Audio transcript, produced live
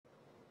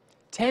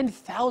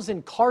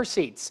10,000 car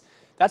seats.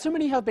 That's how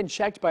many have been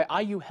checked by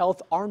IU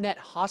Health Arnett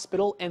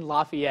Hospital in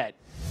Lafayette.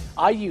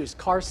 IU's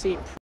car seat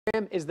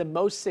program is the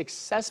most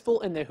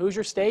successful in the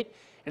Hoosier State,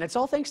 and it's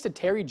all thanks to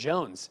Terry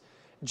Jones.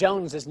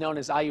 Jones is known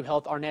as IU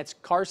Health Arnett's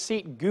car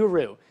seat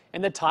guru,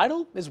 and the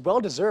title is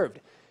well-deserved.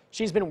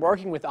 She's been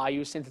working with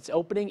IU since its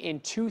opening in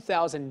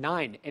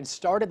 2009 and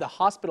started the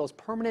hospital's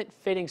permanent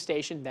fitting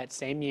station that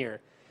same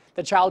year.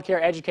 The child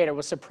care educator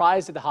was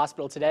surprised at the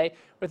hospital today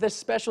with a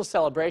special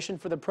celebration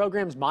for the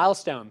program's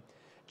milestone.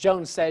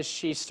 Jones says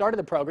she started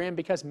the program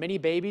because many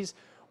babies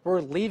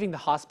were leaving the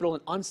hospital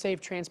in unsafe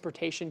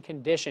transportation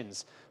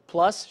conditions.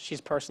 Plus,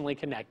 she's personally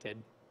connected.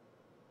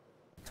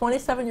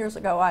 27 years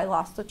ago, I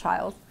lost a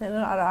child in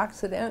an auto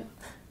accident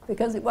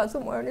because he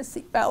wasn't wearing his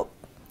seatbelt.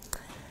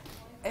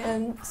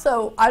 And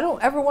so I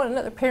don't ever want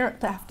another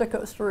parent to have to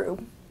go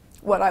through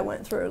what I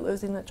went through,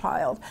 losing a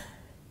child.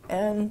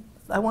 And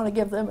I want to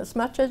give them as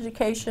much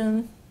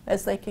education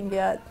as they can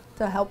get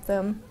to help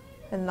them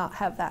and not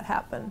have that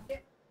happen.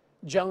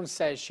 Jones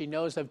says she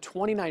knows of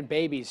 29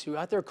 babies who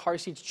had their car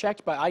seats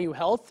checked by IU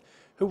Health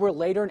who were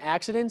later in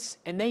accidents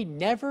and they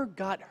never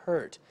got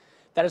hurt.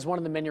 That is one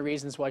of the many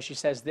reasons why she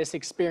says this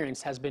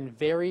experience has been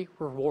very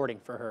rewarding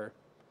for her.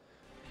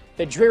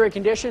 The dreary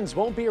conditions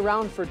won't be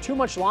around for too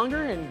much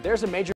longer, and there's a major